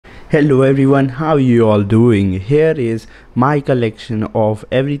Hello everyone, how you all doing? Here is my collection of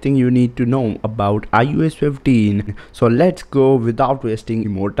everything you need to know about iOS 15. So let's go without wasting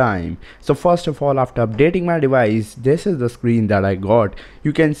more time. So first of all, after updating my device, this is the screen that I got.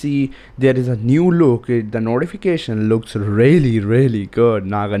 You can see there is a new look. The notification looks really good,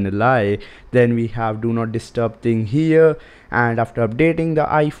 not gonna lie. Then we have do not disturb thing here, and after updating the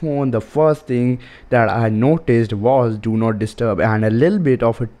iPhone, the first thing that I noticed was do not disturb and a little bit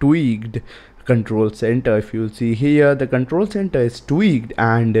of a tweaked control center. If you see here, the control center is tweaked,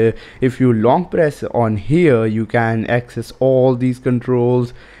 and if you long press on here, you can access all these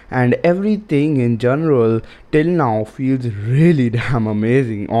controls, and everything in general till now feels really damn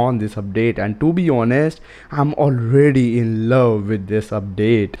amazing on this update. And to be honest, I'm already in love with this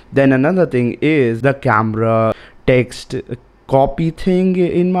update. Then another thing is the camera text copy thing.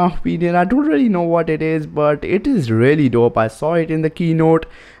 In my opinion, I don't really know what it is, but it is really dope. I saw it in the keynote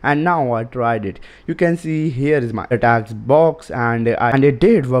and now I tried it. You can see here is my attacks box, and it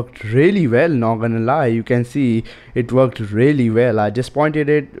did work really well, not gonna lie. You can see it worked really well. I just pointed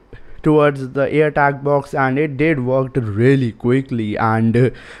it towards the AirTag box and it did work really quickly,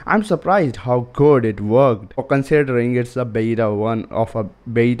 and I'm surprised how good it worked considering it's a beta 1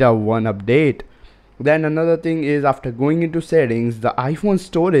 update. Then another thing is, after going into settings, the iPhone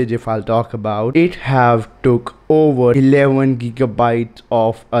storage, if I'll talk about, it have took over 11 gigabytes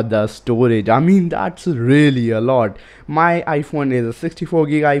of other storage. I mean, that's really a lot. My iPhone is a 64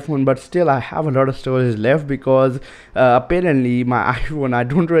 gig iPhone, but still I have a lot of storage left because apparently my iPhone, I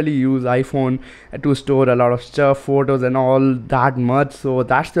don't really use iPhone to store a lot of stuff, photos and all that much. So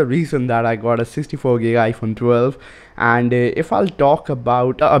that's the reason that I got a 64 gig iPhone 12. And if I'll talk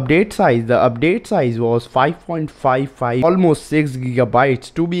about the update size was 5.55, almost 6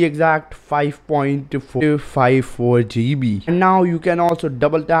 gigabytes to be exact, 5.54 GB. And now you can also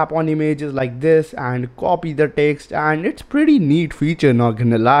double tap on images like this and copy the text, and it's pretty neat feature, not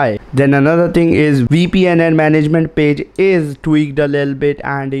gonna lie. Then another thing is VPN and management page is tweaked a little bit,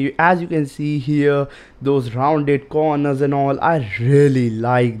 and as you can see here, those rounded corners and all, I really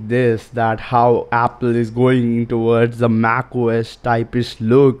like this, that how Apple is going towards the macOS typish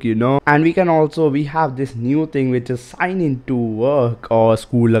look, you know. And we have this new thing which is sign into work or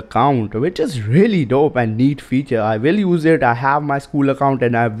school account, which is really dope and neat feature. I will use it. I have my school account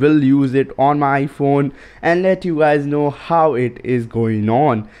and I will use it on my iPhone and let you guys know how it is going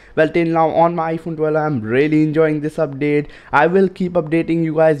on. Well, till now on my iPhone 12, I'm really enjoying this update. I will keep updating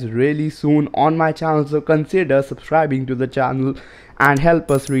you guys really soon on my channel, so consider subscribing to the channel and help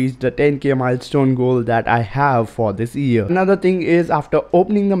us reach the 10k milestone goal that I have for this year. Another thing is, after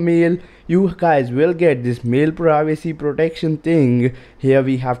opening the mail, you guys will get this mail privacy protection thing. Here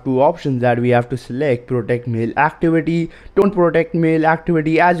we have two options that we have to select: protect mail activity, don't protect mail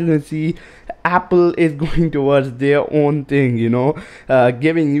activity. As you can see, Apple is going towards their own thing, you know,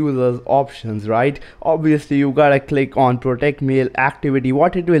 giving users options, right? Obviously you gotta click on protect mail activity.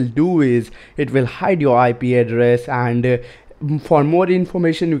 What it will do is it will hide your IP address, and for more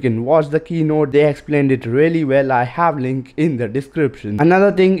information you can watch the keynote. They explained it really well. I have link in the description.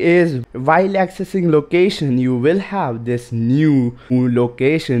 Another thing is, while accessing location, you will have this new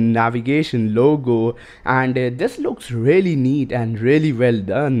location navigation logo, and this looks really neat and really well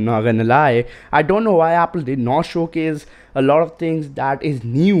done, not gonna lie. I don't know why Apple did not showcase a lot of things that is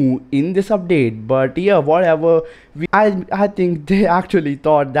new in this update, but yeah, whatever. I think they actually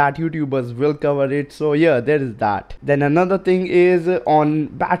thought that YouTubers will cover it, so yeah, there is that. Then another thing is on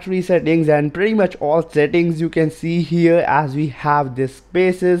battery settings and pretty much all settings. You can see here as we have this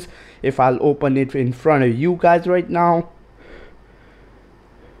spaces. If I'll open it in front of you guys right now,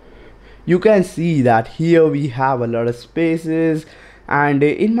 you can see that here we have a lot of spaces. And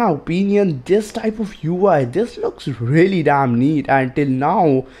in my opinion, this type of UI, this looks really damn neat. Until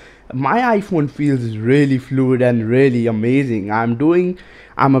now, my iPhone feels really fluid and really amazing.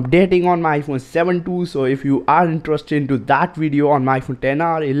 I'm updating on my iPhone 7 too, so if you are interested into that video on my iPhone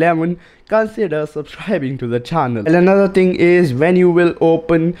 10R 11, consider subscribing to the channel. And another thing is, when you will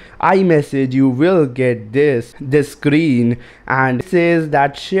open iMessage, you will get this screen, and it says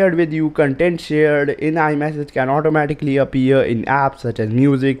that shared with you content shared in iMessage can automatically appear in apps such as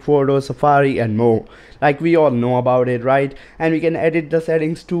music, photos, Safari and more. Like we all know about it, right? And we can edit the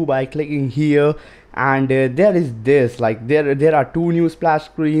settings too by clicking here. and there is this, like there are two new splash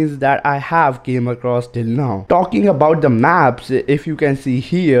screens that I have came across till now. Talking about the maps, if you can see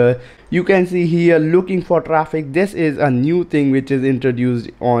here, you can see here looking for traffic. This is a new thing which is introduced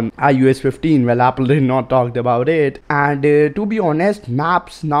on iOS 15. Well, Apple did not talk about it, and to be honest,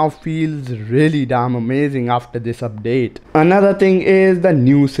 maps now feels really damn amazing after this update. Another thing is the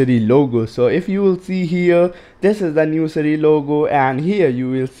new Siri logo. So if you will see here, this is the new Siri logo, and here you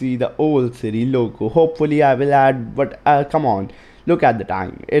will see the old Siri logo. Hopefully I will add, but come on, look at the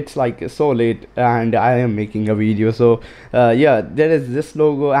time, it's like so late and I am making a video. So yeah, there is this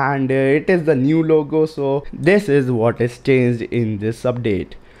logo, and it is the new logo. So this is what is changed in this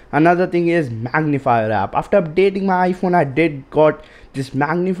update. Another thing is Magnifier app. After updating my iPhone, I did got this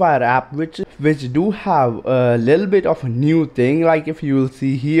Magnifier app, which do have a little bit of a new thing. Like if you will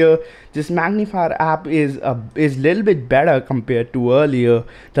see here, this Magnifier app is little bit better compared to earlier.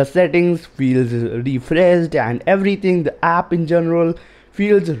 The settings feels refreshed, and everything, the app in general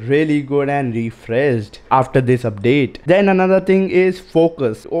feels really good and refreshed after this update. Then another thing is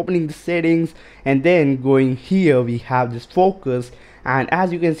focus. Opening the settings and then going here, we have this focus, and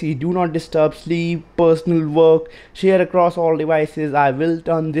as you can see, do not disturb, sleep, personal, work, share across all devices. I will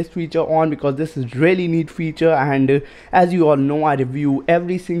turn this feature on because this is really neat feature, and as you all know, I review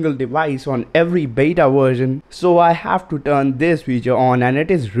every single device on every beta version, so I have to turn this feature on, and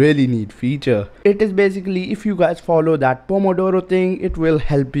it is really neat feature. It is basically, if you guys follow that Pomodoro thing, it will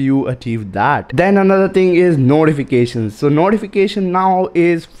help you achieve that. Then another thing is notifications. So notification now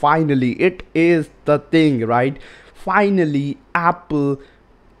is finally, it is the thing, right? Finally, Apple,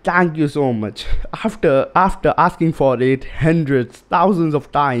 thank you so much. After asking for it hundreds, thousands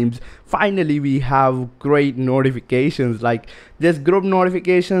of times, finally we have great notifications. Like these group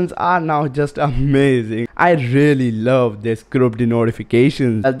notifications are now just amazing. I really love this grouped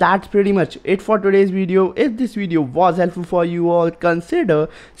notifications. That's pretty much it for today's video. If this video was helpful for you all, consider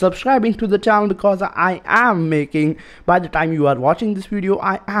subscribing to the channel, because I am making, by the time you are watching this video,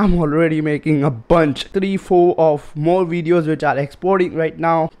 I am already making a bunch, 3-4 of more videos which are exporting right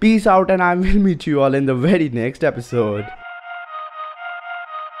now. Peace out, and I will meet you all in the very next episode.